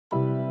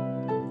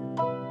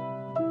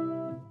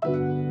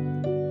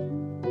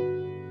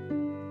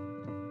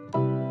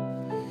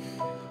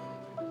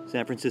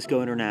San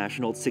Francisco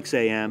International at 6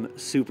 a.m.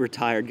 Super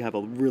tired, have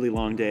a really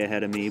long day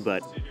ahead of me,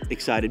 but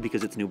excited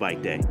because it's new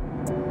bike day.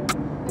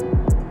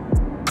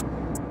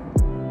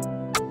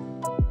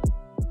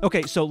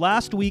 Okay, so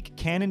last week,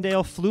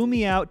 Cannondale flew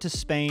me out to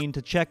Spain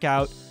to check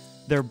out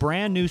their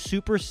brand new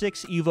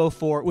SuperSix Evo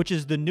 4, which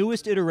is the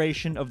newest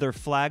iteration of their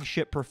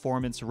flagship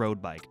performance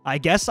road bike. I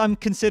guess I'm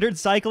considered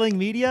cycling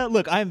media?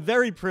 Look, I'm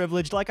very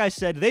privileged. Like I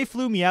said, they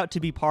flew me out to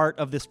be part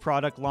of this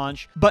product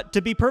launch. But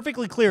to be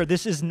perfectly clear,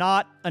 this is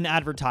not an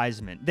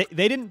advertisement.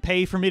 They didn't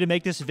pay for me to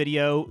make this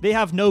video. They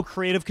have no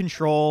creative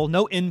control,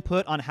 no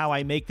input on how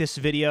I make this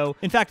video.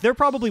 In fact, they're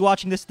probably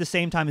watching this at the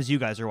same time as you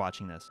guys are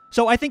watching this.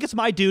 So I think it's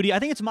my duty, I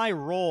think it's my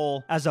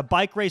role as a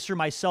bike racer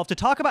myself to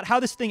talk about how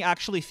this thing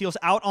actually feels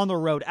out on the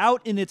road,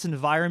 out in its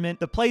environment,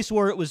 the place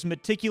where it was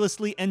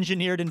meticulously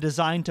engineered and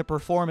designed to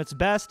perform its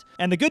best.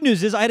 And the good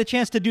news is I had a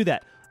chance to do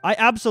that. I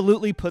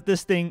absolutely put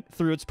this thing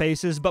through its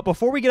paces, but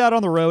before we get out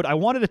on the road, I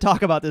wanted to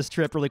talk about this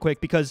trip really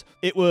quick because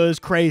it was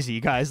crazy,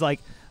 you guys. Like,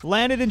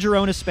 landed in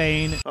Girona,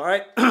 Spain. All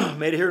right,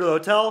 made it here to the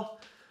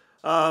hotel.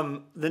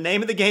 The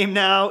name of the game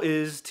now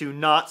is to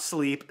not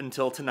sleep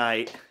until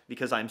tonight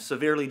because I'm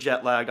severely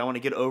jet lagged. I want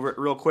to get over it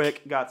real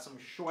quick. Got some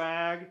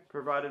swag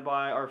provided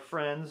by our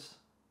friends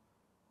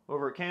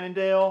over at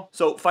Cannondale.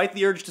 So fight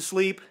the urge to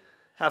sleep,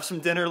 have some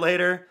dinner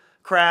later,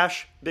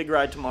 crash, big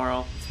ride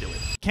tomorrow. Let's do it.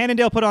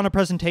 Cannondale put on a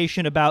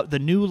presentation about the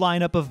new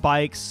lineup of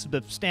bikes,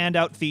 the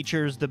standout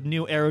features, the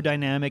new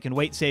aerodynamic and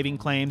weight-saving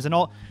claims, and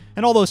all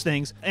those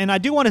things. And I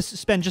do want to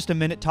spend just a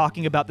minute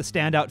talking about the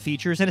standout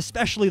features and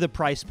especially the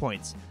price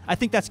points. I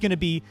think that's going to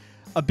be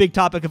a big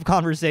topic of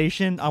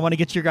conversation. I want to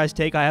get your guys'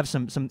 take. I have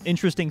some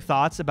interesting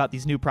thoughts about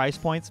these new price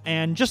points.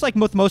 And just like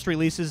with most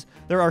releases,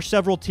 there are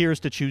several tiers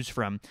to choose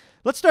from.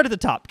 Let's start at the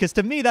top, because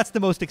to me, that's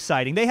the most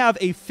exciting. They have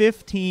a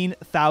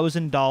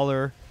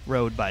 $15,000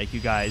 road bike,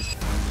 you guys.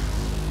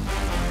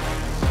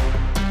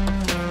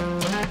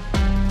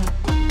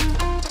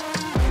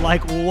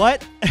 Like,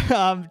 what?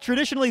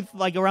 Traditionally,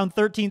 like, around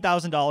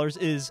 $13,000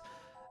 is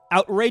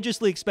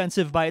outrageously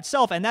expensive by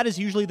itself, and that is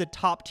usually the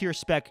top tier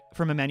spec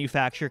from a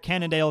manufacturer.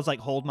 Cannondale is like,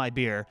 hold my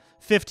beer,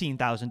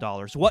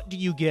 $15,000. What do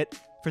you get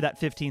for that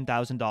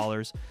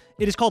 $15,000?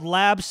 It is called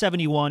Lab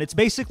 71. It's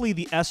basically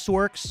the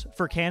S-Works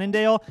for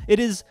Cannondale. It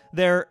is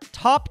their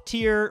top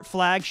tier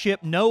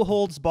flagship, no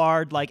holds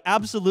barred, like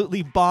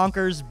absolutely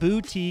bonkers,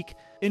 boutique,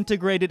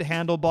 integrated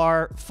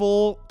handlebar,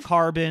 full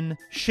carbon,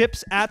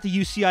 ships at the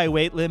UCI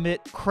weight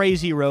limit,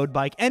 crazy road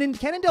bike. And in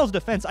Cannondale's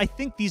defense, I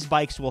think these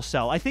bikes will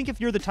sell. I think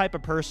if you're the type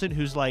of person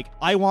who's like,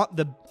 I want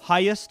the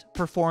highest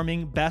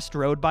performing, best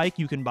road bike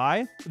you can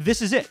buy,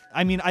 this is it.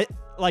 I mean, I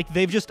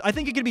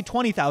think it could be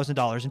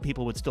 $20,000 and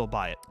people would still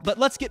buy it. But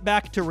let's get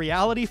back to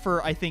reality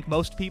for, I think,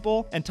 most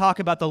people and talk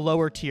about the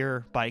lower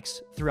tier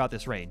bikes throughout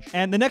this range.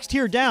 And the next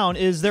tier down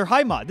is their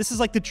high mod. This is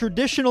like the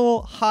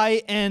traditional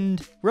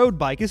high-end road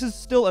bike. This is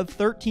still a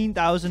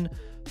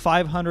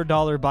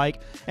 $13,500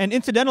 bike. And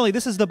incidentally,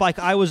 this is the bike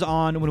I was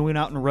on when we went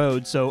out on the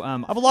road. So I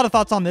have a lot of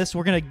thoughts on this.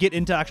 We're going to get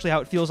into actually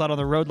how it feels out on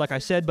the road, like I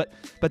said. But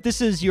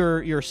this is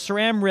your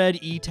SRAM Red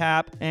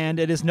E-Tap, and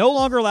it is no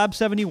longer Lab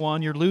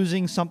 71. You're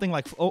losing something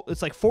like,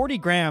 it's like 40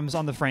 grams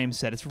on the frame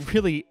set. It's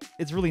really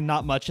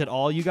not much at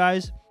all, you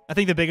guys. I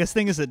think the biggest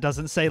thing is it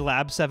doesn't say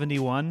Lab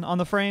 71 on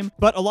the frame,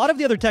 but a lot of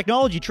the other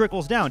technology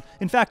trickles down.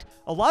 In fact,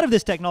 a lot of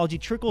this technology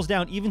trickles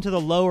down even to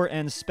the lower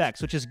end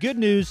specs, which is good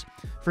news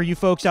for you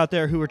folks out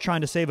there who are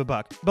trying to save a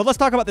buck. But let's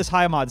talk about this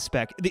high mod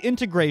spec. The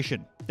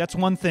integration. That's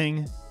one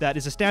thing that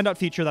is a standout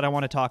feature that I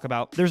want to talk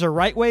about. There's a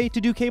right way to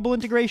do cable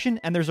integration,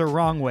 and there's a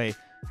wrong way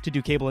to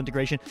do cable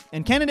integration.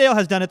 And Cannondale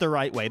has done it the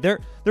right way.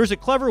 There's a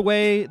clever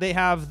way. They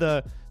have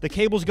the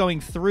cables going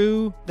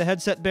through the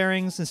headset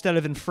bearings instead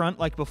of in front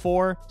like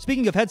before.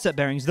 Speaking of headset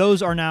bearings,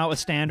 those are now a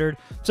standard.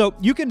 So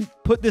you can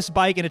put this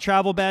bike in a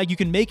travel bag. You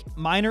can make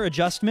minor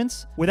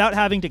adjustments without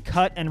having to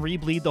cut and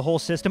rebleed the whole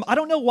system. I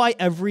don't know why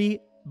every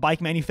bike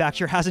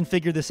manufacturer hasn't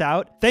figured this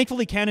out.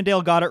 Thankfully,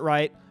 Cannondale got it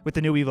right with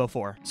the new Evo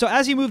 4. So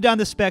as you move down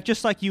the spec,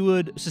 just like you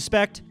would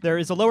suspect, there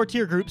is a lower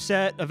tier group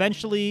set.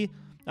 Eventually,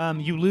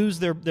 you lose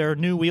their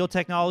new wheel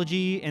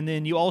technology, and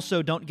then you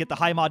also don't get the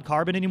high mod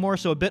carbon anymore,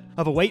 so a bit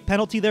of a weight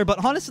penalty there.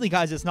 But honestly,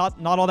 guys, it's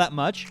not all that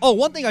much. Oh,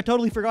 one thing I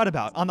totally forgot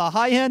about. On the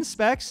high-end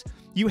specs,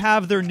 you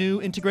have their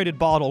new integrated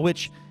bottle,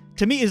 which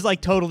to me is like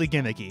totally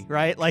gimmicky,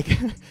 right? Like,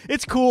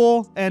 it's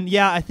cool, and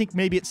yeah, I think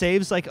maybe it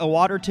saves like a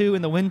watt or two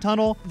in the wind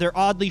tunnel. They're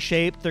oddly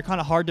shaped. They're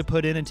kind of hard to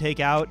put in and take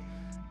out.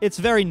 It's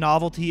very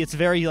novelty. It's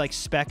very like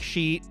spec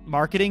sheet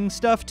marketing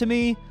stuff to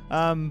me.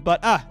 But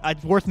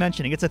it's worth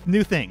mentioning. It's a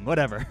new thing,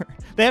 whatever.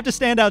 They have to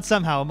stand out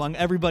somehow among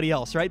everybody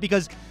else, right?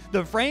 Because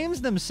the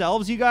frames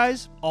themselves, you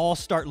guys, all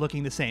start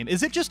looking the same.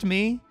 Is it just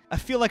me? I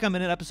feel like I'm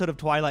in an episode of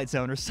Twilight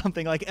Zone or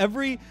something. Like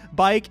every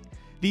bike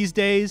these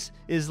days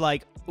is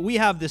like, we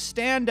have the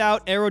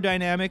standout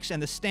aerodynamics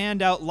and the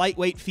standout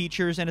lightweight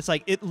features, and it's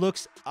like, it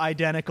looks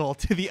identical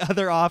to the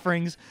other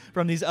offerings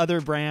from these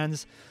other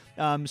brands.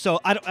 So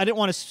I didn't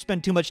want to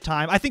spend too much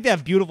time. I think they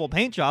have beautiful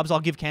paint jobs.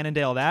 I'll give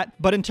Cannondale that.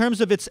 But in terms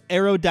of its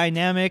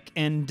aerodynamic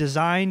and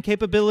design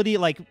capability,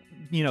 like,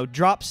 you know,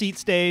 drop seat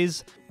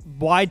stays,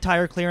 wide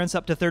tire clearance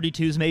up to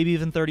 32s, maybe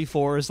even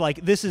 34s.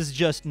 Like, this is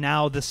just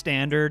now the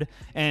standard,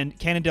 and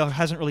Cannondale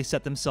hasn't really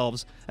set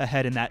themselves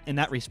ahead in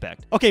that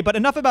respect. Okay, but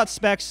enough about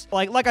specs.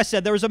 Like I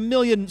said, there was a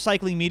million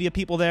cycling media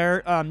people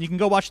there. You can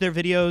go watch their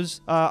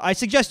videos. I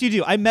suggest you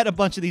do. I met a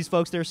bunch of these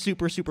folks. They're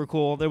super, super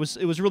cool. It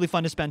was really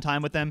fun to spend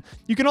time with them.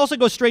 You can also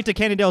go straight to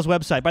Cannondale's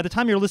website. By the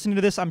time you're listening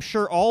to this, I'm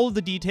sure all of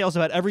the details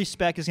about every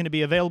spec is going to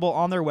be available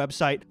on their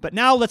website. But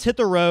now let's hit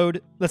the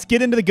road. Let's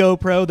get into the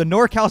GoPro, the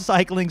NorCal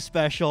Cycling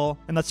Special,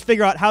 and let's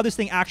figure out how this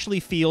thing actually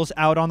feels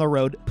out on the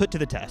road, put to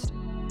the test.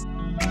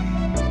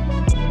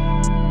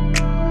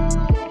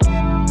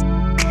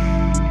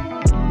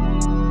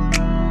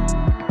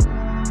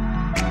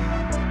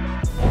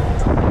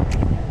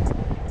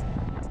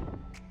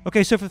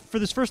 Okay, so for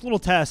this first little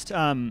test,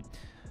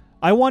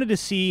 I wanted to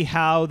see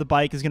how the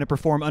bike is going to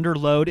perform under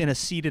load in a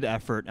seated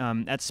effort.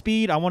 At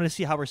speed, I wanted to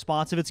see how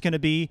responsive it's going to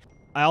be.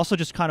 I also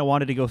just kind of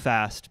wanted to go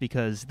fast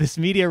because this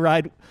media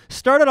ride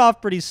started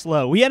off pretty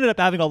slow. We ended up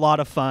having a lot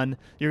of fun.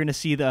 You're going to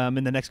see them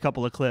in the next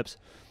couple of clips.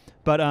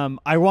 But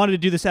I wanted to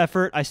do this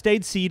effort. I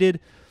stayed seated.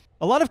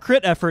 A lot of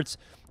crit efforts,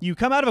 you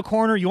come out of a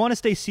corner, you want to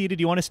stay seated,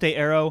 you want to stay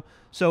aero.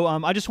 So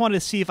I just wanted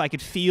to see if I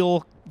could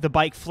feel the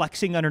bike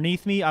flexing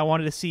underneath me. I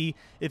wanted to see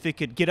if it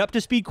could get up to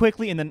speed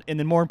quickly and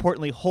then more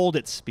importantly, hold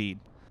its speed.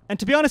 And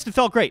to be honest, it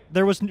felt great.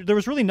 There was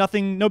really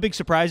no big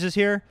surprises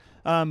here.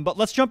 But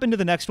let's jump into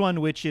the next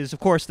one, which is, of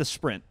course, the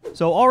sprint.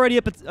 So already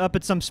up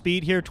at some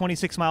speed here,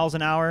 26 miles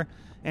an hour.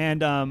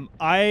 And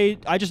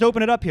I just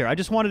open it up here. I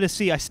just wanted to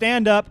see. I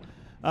stand up.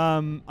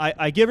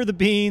 I give her the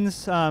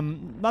beans.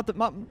 Not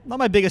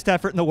my biggest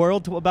effort in the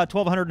world, to about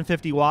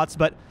 1,250 watts.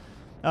 But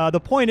the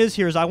point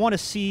is I want to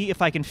see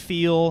if I can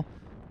feel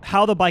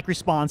how the bike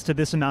responds to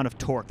this amount of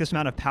torque, this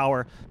amount of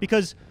power.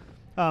 Because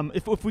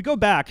if we go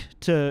back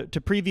to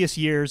previous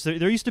years,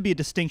 there used to be a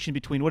distinction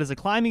between what is a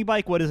climbing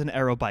bike, what is an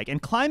aero bike.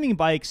 And climbing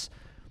bikes,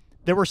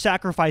 there were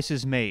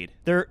sacrifices made.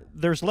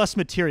 There's less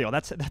material.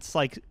 That's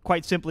like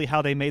quite simply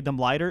how they made them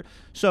lighter.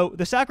 So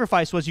the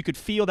sacrifice was you could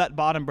feel that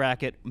bottom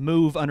bracket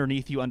move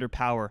underneath you under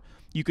power.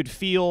 You could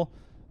feel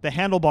the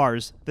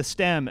handlebars, the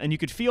stem, and you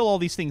could feel all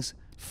these things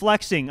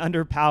flexing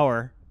under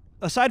power.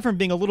 Aside from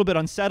being a little bit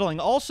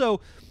unsettling,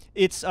 also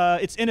it's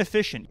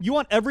inefficient. You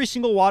want every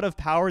single watt of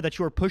power that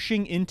you are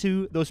pushing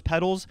into those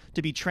pedals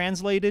to be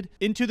translated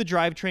into the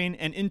drivetrain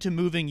and into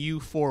moving you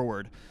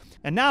forward.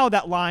 And now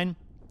that line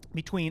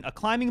between a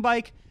climbing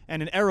bike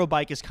and an aero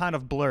bike is kind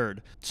of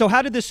blurred. So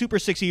how did this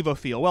SuperSix Evo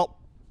feel? Well,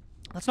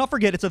 let's not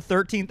forget it's a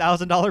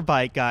 $13,000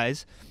 bike,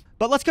 guys.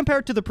 But let's compare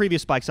it to the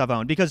previous bikes I've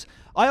owned, because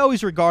I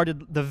always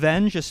regarded the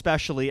Venge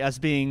especially as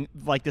being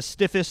like the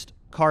stiffest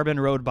carbon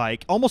road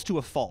bike, almost to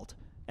a fault.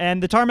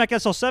 And the Tarmac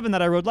SL7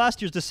 that I rode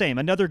last year is the same,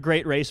 another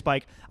great race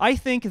bike. I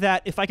think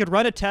that if I could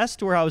run a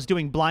test where I was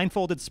doing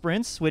blindfolded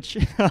sprints, which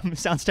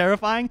sounds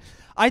terrifying,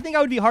 I think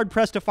I would be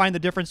hard-pressed to find the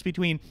difference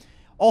between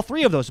all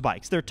three of those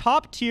bikes. They're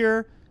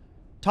top-tier,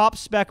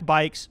 top-spec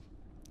bikes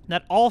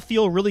that all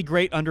feel really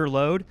great under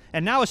load.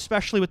 And now,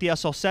 especially with the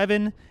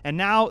SL7 and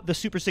now the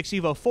SuperSix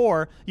Evo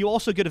 4, you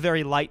also get a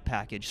very light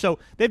package. So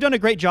they've done a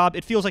great job.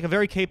 It feels like a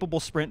very capable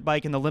sprint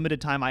bike in the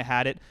limited time I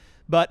had it.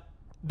 But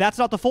that's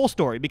not the full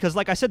story, because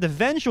like I said, the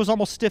Venge was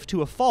almost stiff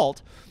to a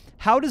fault.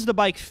 How does the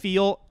bike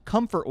feel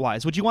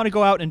comfort-wise? Would you want to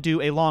go out and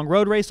do a long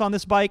road race on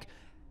this bike?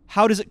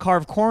 How does it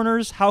carve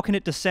corners? How can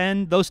it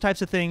descend? Those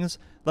types of things.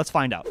 Let's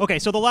find out. Okay,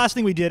 so the last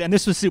thing we did, and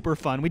this was super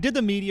fun, we did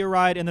the media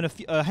ride, and then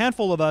a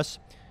handful of us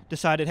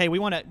decided, hey, we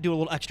want to do a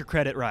little extra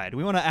credit ride.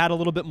 We want to add a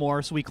little bit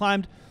more. So we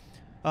climbed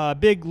a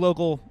big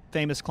local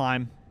famous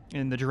climb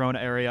in the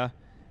Girona area,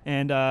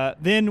 and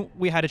then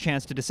we had a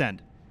chance to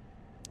descend.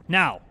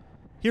 Now,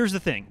 here's the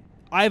thing.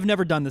 I've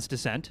never done this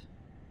descent.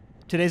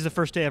 Today's the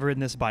first day I've ridden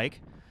this bike.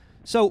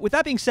 So with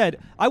that being said,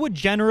 I would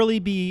generally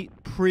be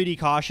pretty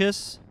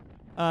cautious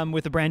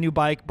with a brand new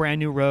bike, brand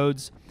new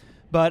roads.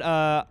 But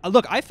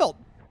look, I felt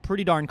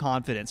pretty darn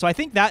confident. So I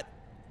think that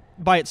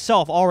by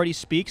itself already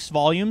speaks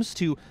volumes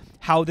to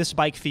how this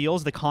bike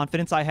feels, the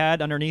confidence I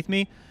had underneath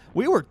me.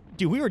 We were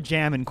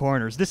jamming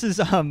corners. This is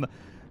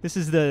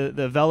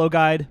the Velo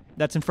guide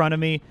that's in front of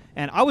me,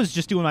 and I was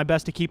just doing my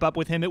best to keep up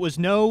with him. It was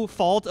no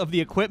fault of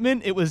the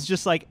equipment. It was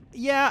just like,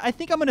 yeah, I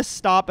think I'm going to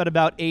stop at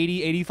about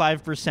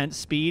 85%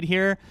 speed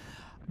here.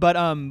 But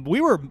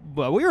we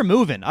were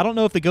moving. I don't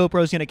know if the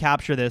GoPro is going to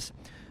capture this,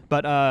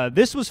 but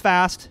this was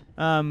fast.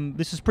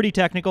 This is pretty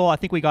technical. I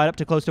think we got up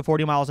to close to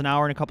 40 miles an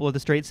hour in a couple of the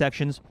straight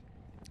sections.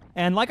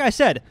 And like I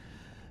said,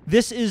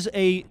 this is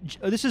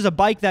a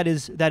bike that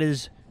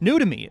is new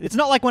to me. It's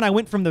not like when I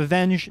went from the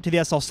Venge to the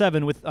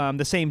SL7 with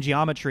the same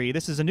geometry.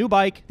 This is a new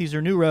bike. These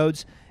are new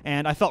roads,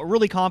 and I felt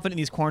really confident in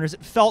these corners.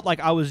 It felt like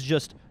I was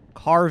just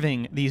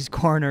carving these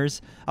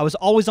corners. I was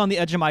always on the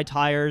edge of my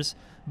tires,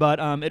 but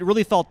it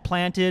really felt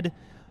planted.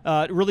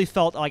 It really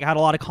felt like I had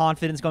a lot of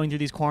confidence going through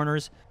these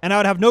corners, and I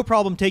would have no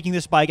problem taking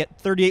this bike at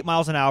 38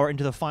 miles an hour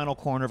into the final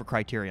corner of a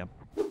Criterium.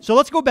 So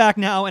let's go back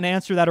now and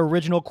answer that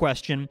original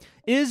question.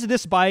 Is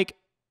this bike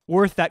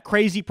worth that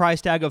crazy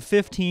price tag of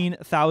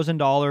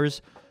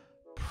 $15,000?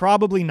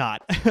 Probably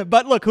not.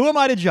 But look, who am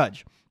I to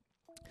judge?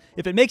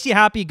 if it makes you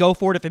happy, go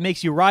for it. If it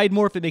makes you ride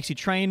more, if it makes you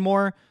train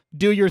more,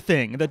 do your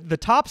thing. The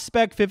top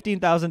spec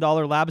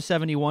 $15,000 Lab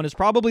 71 is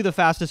probably the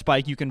fastest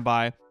bike you can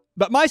buy.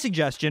 But my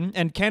suggestion,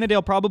 and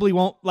Cannondale probably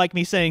won't like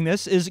me saying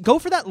this, is go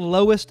for that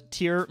lowest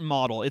tier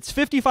model. It's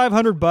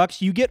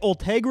 $5,500. You get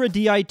Ultegra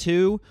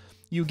Di2.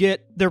 You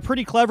get their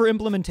pretty clever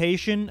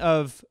implementation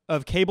of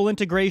cable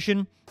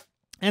integration.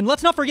 And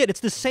let's not forget, it's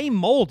the same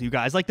mold, you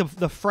guys. Like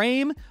the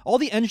frame, all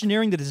the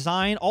engineering, the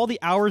design, all the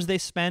hours they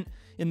spent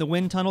in the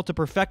wind tunnel to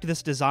perfect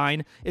this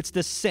design, it's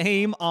the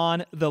same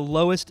on the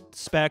lowest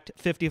spec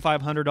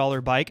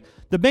 $5,500 bike.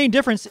 The main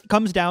difference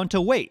comes down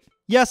to weight.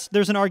 Yes,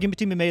 there's an argument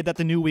to be made that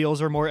the new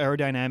wheels are more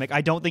aerodynamic. I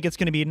don't think it's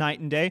going to be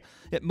night and day.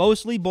 It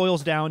mostly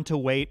boils down to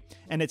weight,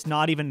 and it's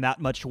not even that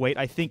much weight.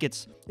 I think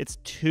it's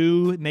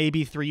 2,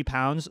 maybe 3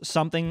 pounds,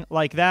 something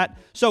like that.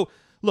 So,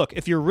 look,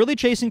 if you're really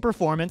chasing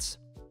performance,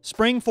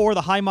 Spring 4,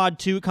 the High Mod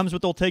 2, it comes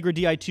with Ultegra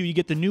Di2. You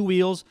get the new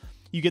wheels.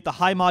 You get the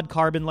High Mod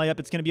carbon layup.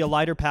 It's going to be a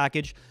lighter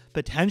package,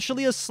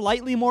 potentially a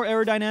slightly more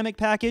aerodynamic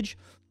package.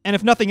 And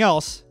if nothing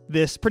else,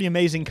 this pretty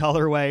amazing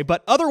colorway.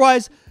 But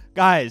otherwise,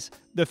 guys,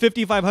 the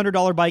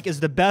 $5,500 bike is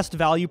the best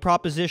value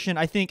proposition.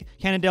 I think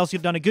Cannondale's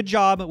done a good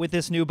job with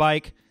this new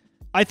bike.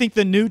 I think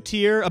the new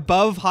tier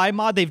above High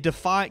Mod,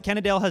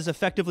 Cannondale has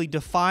effectively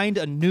defined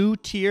a new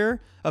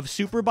tier of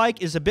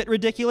superbike is a bit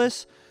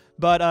ridiculous.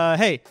 But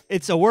hey,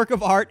 it's a work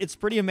of art. It's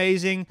pretty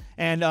amazing.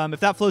 And if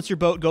that floats your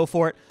boat, go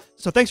for it.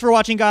 So thanks for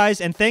watching,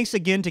 guys. And thanks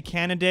again to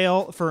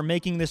Cannondale for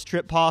making this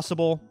trip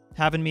possible,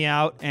 having me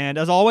out. And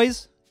as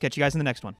always, catch you guys in the next one.